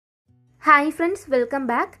Hi friends, welcome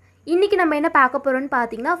back. இன்னைக்கு நம்ம என்ன பார்க்க போறோம்னு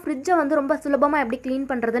பாத்தீங்கன்னா ஃப்ரிட்ஜை வந்து ரொம்ப சுலபமா எப்படி க்ளீன்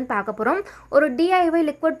பண்றதுன்னு பார்க்க போறோம். ஒரு DIY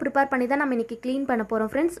லிக்விட் ப்ரிப்பேர் பண்ணி தான் நம்ம இன்னைக்கு க்ளீன் பண்ண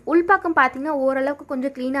போறோம் फ्रेंड्स. உள்பக்கம் பாத்தீங்கன்னா ஓரளவுக்கு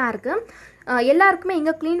கொஞ்சம் க்ளீனா இருக்கு. எல்லாருக்குமே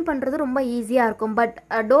இங்க க்ளீன் பண்றது ரொம்ப ஈஸியா இருக்கும். பட்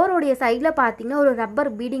டோரோட சைடுல பாத்தீங்கன்னா ஒரு ரப்பர்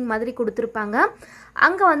பீடிங் மாதிரி கொடுத்திருப்பாங்க.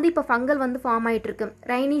 அங்க வந்து இப்ப ஃபங்கல் வந்து ஃபார்ம் ஆயிட்டு இருக்கு.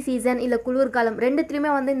 ரெய்னி சீசன் இல்ல குளிர்காலம்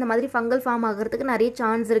ரெண்டுத்துலயுமே வந்து இந்த மாதிரி ஃபங்கல் ஃபார்ம் ஆகிறதுக்கு நிறைய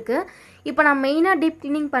சான்ஸ் இருக்கு. இப்போ நான் மெயினா டீப்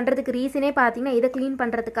க்ளீனிங் பண்றதுக்கு ரீசனே பாத்தீங்கன்னா இத க்ளீன்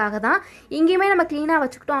பண்றதுக்காக தான். இங்கேயுமே நம்ம க்ளீனா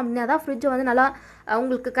வச்சுக்கிட்டோம் அப்படினா தான் ஃப்ரிட்ஜ் வந்து நல்லா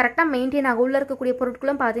உங்களுக்கு கரெக்டா மெயின்டைன் ஆகும். உள்ள இருக்கக்கூடிய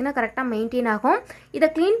பொருட்களும் பாத்தீங்கன்னா கரெக்டா மெயின்டைன் ஆகும். இத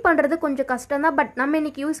க்ளீன் பண்றது கொஞ்சம் கஷ்டம் தான். பட் நம்ம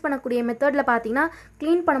இன்னைக்கு யூஸ் பண்ணக்கூடிய மெத்தட்ல பாத்தீங்கன்னா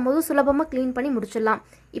க்ளீன் பண்ணும்போது சுலபமா க்ளீன் பண்ணி முடிச்சிடலாம்.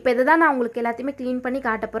 இப்போ இத தான் நான் உங்களுக்கு எல்லாத்தையுமே க்ளீன் பண்ணி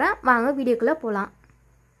காட்ட போறேன். வாங்க வீடியோக்குள்ள போலாம்.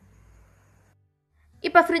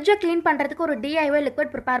 இப்போ ஃப்ரிட்ஜை க்ளீன் பண்ணுறதுக்கு ஒரு DIY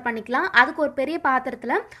லிக்விட் ப்ரிப்பேர் பண்ணிக்கலாம். அதுக்கு ஒரு பெரிய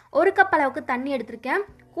பாத்திரத்தில் 1 கப் அளவுக்கு தண்ணி எடுத்திருக்கேன்.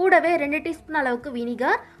 கூடவே 2 டீஸ்பூன் அளவுக்கு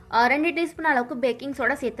வினிகர், 2 டீஸ்பூன் அளவுக்கு பேக்கிங்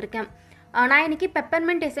சோடா சேர்த்துருக்கேன். நான் இன்னைக்கு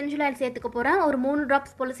பெப்பர்மெண்ட் எசென்ஷியல் ஆயில் சேர்த்துக்க போகிறேன். ஒரு 3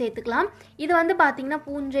 ட்ராப்ஸ் போல் சேர்த்துக்கலாம். இது வந்து பார்த்தீங்கன்னா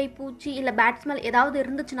பூஞ்சை, பூச்சி இல்லை பேட் ஸ்மெல் ஏதாவது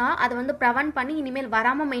இருந்துச்சுன்னா அதை வந்து ப்ரிவென்ட் பண்ணி இனிமேல்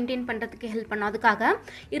வராமல் மெயின்டைன் பண்ணுறதுக்கு ஹெல்ப் பண்ணும். அதுக்காக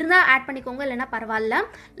இருந்தால் ஆட் பண்ணிக்கோங்க, இல்லைன்னா பரவாயில்ல.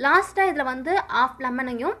 லாஸ்ட்டாக இதில் வந்து 1/2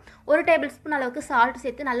 லெமனையும் 1 டேபிள் ஸ்பூன் அளவுக்கு சால்ட்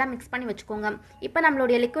சேர்த்து நல்லா மிக்ஸ் பண்ணி வச்சுக்கோங்க. இப்போ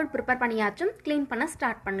நம்மளுடைய லிக்விட் ப்ரிப்பேர் பண்ணியாச்சும் க்ளீன் பண்ண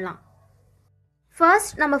ஸ்டார்ட் பண்ணலாம்.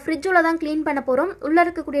 ஃபர்ஸ்ட் நம்ம ஃப்ரிட்ஜுல தான் க்ளீன் பண்ண போகிறோம். உள்ளே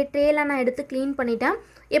இருக்கக்கூடிய ட்ரேலாம் நான் எடுத்து க்ளீன் பண்ணிட்டேன்.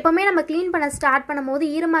 எப்போவுமே நம்ம க்ளீன் பண்ண ஸ்டார்ட் பண்ணும்போது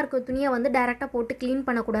ஈரமாக இருக்க துணியை வந்து டைரெக்டாக போட்டு க்ளீன்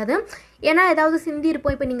பண்ணக்கூடாது. ஏன்னா ஏதாவது சிந்தி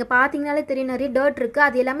இருப்போம். இப்போ நீங்கள் பார்த்தீங்கனாலே தெரியும் நிறைய டர்ட் இருக்குது.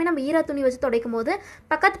 அது எல்லாமே நம்ம ஈர துணி வச்சு துடைக்கும் போது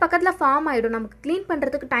பக்கத்தில் ஃபார்ம் ஆகிடும். நமக்கு க்ளீன்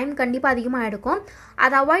பண்ணுறதுக்கு டைம் கண்டிப்பாக அதிகமாக எடுக்கும்.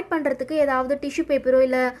 அதை அவாய்ட் பண்ணுறதுக்கு ஏதாவது டிஷ்யூ பேப்பரோ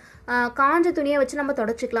இல்லை காஞ்ச துணியை வச்சு நம்ம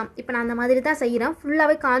தொடச்சிக்கலாம். இப்போ நான் அந்த மாதிரி தான் செய்கிறேன்.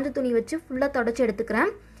 ஃபுல்லாகவே காஞ்ச துணி வச்சு ஃபுல்லாக தொடச்சி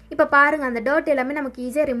எடுத்துக்கிறேன். இப்போ பாருங்கள், அந்த டர்ட் எல்லாமே நமக்கு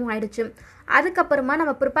ஈஸியாக ரிமூவ் ஆகிடுச்சு. அதுக்கப்புறமா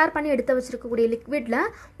நம்ம ப்ரிப்பேர் பண்ணி எடுத்து வச்சுருக்கக்கூடிய லிக்விடில்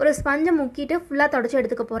ஒரு ஸ்பஞ்சை முக்கிட்டு ஃபுல்லாக தொடச்சி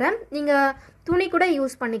எடுத்துக்க போகிறேன். நீங்கள் துணி கூட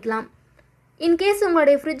யூஸ் பண்ணிக்கலாம். இன்கேஸ்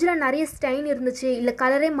உங்களுடைய ஃப்ரிட்ஜில் நிறைய ஸ்டெயின் இருந்துச்சு இல்லை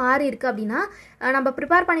கலரே மாறி இருக்குது அப்படின்னா நம்ம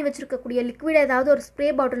ப்ரிப்பேர் பண்ணி வச்சுருக்கக்கூடிய லிக்விட் ஏதாவது ஒரு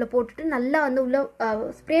ஸ்ப்ரே பாட்டிலில் போட்டுட்டு நல்லா வந்து உள்ளே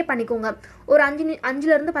ஸ்ப்ரே பண்ணிக்கோங்க. ஒரு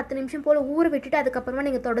 5லேருந்து 10 நிமிஷம் போல் ஊற விட்டுட்டு அதுக்கப்புறமா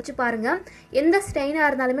நீங்கள் தொடச்சி பாருங்கள். எந்த ஸ்டெயினாக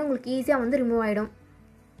இருந்தாலுமே உங்களுக்கு ஈஸியாக வந்து ரிமூவ் ஆகிடும்.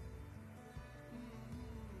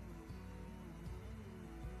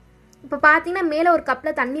 இப்போ பார்த்தீங்கன்னா மேலே ஒரு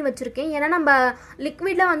கப்பில் தண்ணி வச்சுருக்கேன். ஏன்னா நம்ம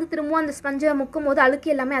லிக்விடில் வந்து திரும்பவும் அந்த ஸ்பஞ்சை முக்கும் போது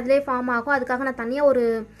அழுக்கு எல்லாமே அதிலே ஃபார்ம் ஆகும். அதுக்காக நான் தனியாக ஒரு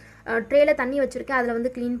ட்ரேயில் தண்ணி வச்சுருக்கேன் அதில்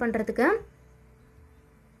வந்து க்ளீன் பண்ணுறதுக்கு.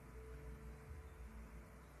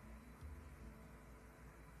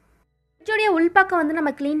 ஃப்ரிட்ஜோடைய உள்பக்கம் வந்து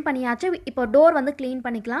நம்ம க்ளீன் பண்ணியாச்சு. இப்போ டோர் வந்து க்ளீன்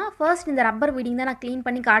பண்ணிக்கலாம். ஃபர்ஸ்ட் இந்த ரப்பர் வீடிங் தான் நான் க்ளீன்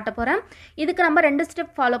பண்ணி காட்ட போகிறேன். இதுக்கு நம்ம 2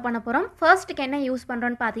 ஸ்டெப் ஃபாலோ பண்ண போகிறோம். ஃபர்ஸ்ட்டுக்கு என்ன யூஸ்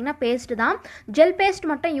பண்ணுறோன்னு பார்த்தீங்கன்னா பேஸ்ட்டு தான். ஜெல் பேஸ்ட்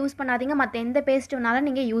மட்டும் யூஸ் பண்ணாதீங்க, மற்ற எந்த பேஸ்ட் வேணாலும்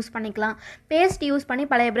நீங்கள் யூஸ் பண்ணிக்கலாம். பேஸ்ட் யூஸ் பண்ணி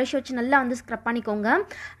பழைய ப்ரஷ் வச்சு நல்லா வந்து ஸ்க்ரப் பண்ணிக்கோங்க.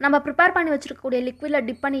 நம்ம ப்ரிப்பேர் பண்ணி வச்சுருக்கக்கூடிய லிக்விடில்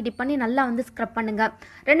டிப் பண்ணி நல்லா வந்து ஸ்க்ரப் பண்ணுங்கள்.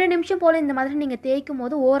 2 நிமிஷம் போல் இந்த மாதிரி நீங்கள் தேய்க்கும்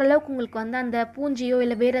போது ஓரளவுக்கு உங்களுக்கு வந்து அந்த பூஞ்சியோ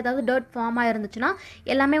இல்லை வேறு ஏதாவது டர்ட் ஃபார்ம் ஆகிருந்துச்சுன்னா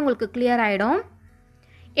எல்லாமே உங்களுக்கு கிளியர் ஆகிடும்.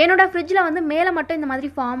 என்னோட ஃப்ரிட்ஜில் வந்து மேலே மட்டும் இந்த மாதிரி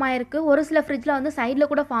ஃபார்ம் ஆகிருக்கு. ஒரு சில ஃப்ரிட்ஜில் வந்து சைடில்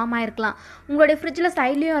கூட ஃபார்ம் ஆகிருக்கலாம். உங்களுடைய ஃப்ரிட்ஜில்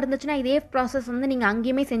சைட்லேயும் இருந்துச்சுன்னா இதே ப்ராசஸ் வந்து நீங்கள்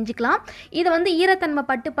அங்கேயுமே செஞ்சுக்கலாம். இது வந்து ஈரத்தன்மை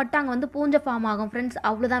பட்டு அங்கே வந்து பூஞ்சை ஃபார்ம் ஆகும் ஃப்ரெண்ட்ஸ்.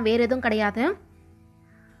 அவ்வளோதான், வேறு எதுவும் கிடையாது.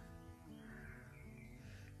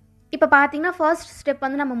 இப்போ பார்த்தீங்கன்னா ஃபர்ஸ்ட் ஸ்டெப்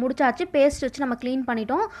வந்து நம்ம முடிச்சாச்சு. பேஸ்ட் வச்சு நம்ம க்ளீன்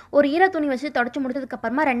பண்ணிட்டோம். ஒரு ஈர துணி வச்சு தொடச்சி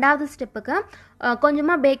முடிச்சதுக்கப்புறமா 2வது ஸ்டெப்புக்கு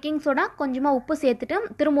கொஞ்சமாக பேக்கிங் சோடா, கொஞ்சமாக உப்பு சேர்த்துட்டு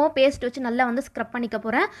திரும்பவும் பேஸ்ட் வச்சு நல்லா வந்து ஸ்க்ரப் பண்ணிக்க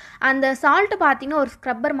போகிறேன். அந்த சால்ட்டு பார்த்தீங்கன்னா ஒரு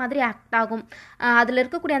ஸ்க்ரப்பர் மாதிரி ஆக்ட் ஆகும். அதில்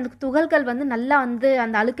இருக்கக்கூடிய அந்த துகள்கள் வந்து நல்லா வந்து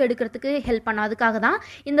அந்த அழுக்கு எடுக்கிறதுக்கு ஹெல்ப் பண்ணும். அதுக்காக தான்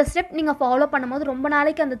இந்த ஸ்டெப் நீங்கள் ஃபாலோ பண்ணும்போது ரொம்ப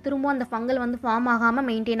நாளைக்கு அந்த திரும்பவும் அந்த ஃபங்கல் வந்து ஃபார்ம் ஆகாமல்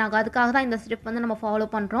மெயின்டைன் ஆகும். அதுக்காக தான் இந்த ஸ்டெப் வந்து நம்ம ஃபாலோ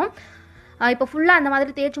பண்ணுறோம். இப்போ ஃபுல்லாக அந்த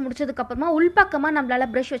மாதிரி தேய்ச்சி முடிச்சதுக்கப்புறமா உள்பக்கமாக நம்மளால்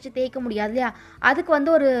ப்ரஷ் வச்சு தேய்க்க முடியாது இல்லையா, அதுக்கு வந்து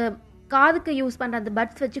ஒரு காதுக்கு யூஸ் பண்ணுற அந்த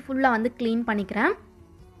பட்ஸ் வச்சு ஃபுல்லாக வந்து க்ளீன் பண்ணிக்கிறேன்.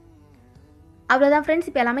 அவ்வளோதான் ஃப்ரெண்ட்ஸ்,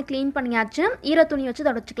 இப்போ எல்லாமே க்ளீன் பண்ணியாச்சு. ஈர துணி வச்சு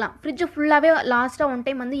தொடச்சிக்கலாம். ஃப்ரிட்ஜு ஃபுல்லாகவே லாஸ்ட்டாக 1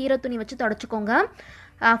 டைம் வந்து ஈர துணி வச்சு தொடச்சிக்கோங்க.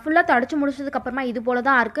 ஃபுல்லாக தொடச்சி முடிச்சதுக்கப்புறமா இது போல்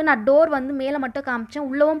தான் இருக்குது. நான் டோர் வந்து மேலே மட்டும் காமிச்சேன்.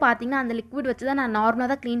 உள்ளவும் பார்த்தீங்கன்னா அந்த லிக்விட் வச்சு தான் நான்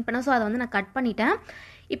நார்மலாக தான் க்ளீன் பண்ணேன். ஸோ அதை வந்து நான் கட் பண்ணிட்டேன்.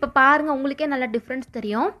 இப்போ பாருங்கள், உங்களுக்கே நல்லா டிஃப்ரென்ஸ்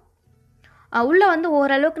தெரியும். உள்ளே வந்து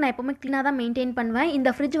ஓரளவுக்கு நான் எப்போவுமே க்ளீனாக தான் மெயின்டைன் பண்ணுவேன். இந்த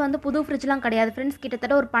ஃப்ரிட்ஜ் வந்து புது ஃப்ரிட்ஜ்லாம் கிடையாது ஃப்ரெண்ட்ஸ்.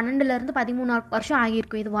 கிட்டத்தட்ட ஒரு 12லேருந்து 13 வருஷம்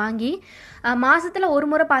ஆகியிருக்கும் இது வாங்கி. மாதத்தில் ஒரு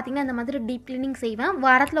முறை பார்த்தீங்கன்னா இந்த மாதிரி டீப் க்ளீனிங் செய்வேன்.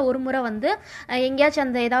 வாரத்தில் ஒரு முறை வந்து எங்கேயாச்சும்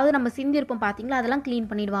அந்த ஏதாவது நம்ம சிந்திருப்போம் பார்த்தீங்களா, அதெல்லாம்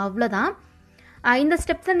க்ளீன் பண்ணிவிடுவேன். அவ்வளோதான். இந்த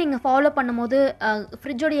ஸ்டெப்ஸை நீங்கள் ஃபாலோ பண்ணும்போது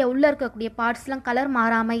ஃப்ரிட்ஜோடைய உள்ளே இருக்கக்கூடிய பார்ட்ஸ்லாம் கலர்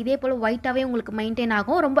மாறாமல் இதே போல் ஒயிட்டாகவே உங்களுக்கு மெயின்டைன்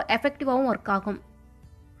ஆகும். ரொம்ப எஃபெக்டிவாகவும் ஒர்க் ஆகும்.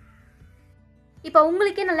 இப்போ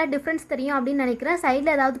உங்களுக்கே நல்லா டிஃப்ரென்ஸ் தெரியும் அப்படின்னு நினைக்கிறேன்.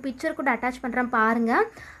 சைடில் ஏதாவது பிக்சர் கூட அட்டாச் பண்ணுறேன் பாருங்கள்.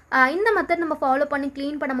 இந்த மெத்தட் நம்ம ஃபாலோ பண்ணி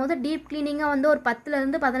க்ளீன் பண்ணும்போது டீப் க்ளீனிங்காக வந்து ஒரு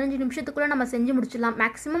 10லேருந்து 15 நிமிஷத்துக்குள்ளே நம்ம செஞ்சு முடிச்சிடலாம்.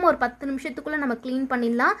 மேக்ஸிமம் ஒரு 10 நிமிஷத்துக்குள்ளே நம்ம க்ளீன்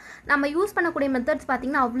பண்ணிடலாம். நம்ம யூஸ் பண்ணக்கூடிய மெத்தட்ஸ்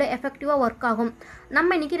பார்த்திங்கன்னா அவ்வளோ எஃபெக்டிவாக ஒர்க் ஆகும்.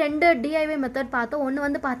 நம்ம இன்றைக்கி 2 DIY மெத்தட் பார்த்தோம். ஒன்று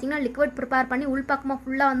வந்து பார்த்திங்கன்னா லிக்விட் ப்ரிப்பேர் பண்ணி உள்பக்கமாக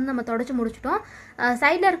ஃபுல்லாக வந்து நம்ம தொடச்சி முடிச்சிட்டோம்.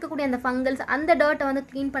 சைடில் இருக்கக்கூடிய அந்த ஃபங்கல்ஸ் அந்த டர்ட்டை வந்து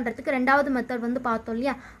க்ளீன் பண்ணுறதுக்கு 2வது மெத்தட் வந்து பார்த்தோம்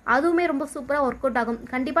இல்லையா, அதுவுமே ரொம்ப சூப்பராக ஒர்க் அவுட் ஆகும்.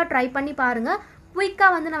 கண்டிப்பாக ட்ரை பண்ணி பாருங்கள்.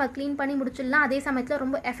 குயிக்காக வந்து நம்ம க்ளீன் பண்ணி முடிச்சிடலாம். அதே சமயத்தில்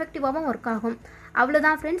ரொம்ப எஃபெக்டிவாகவும் ஒர்க் ஆகும்.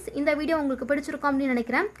 அவ்வளோதான் ஃப்ரெண்ட்ஸ், இந்த வீடியோ உங்களுக்கு பிடிச்சிருக்கும் அப்படின்னு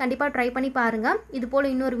நினைக்கிறேன். கண்டிப்பாக ட்ரை பண்ணி பாருங்கள். இது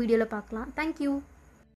போல் இன்னொரு வீடியோவில் பார்க்கலாம். தேங்க்யூ.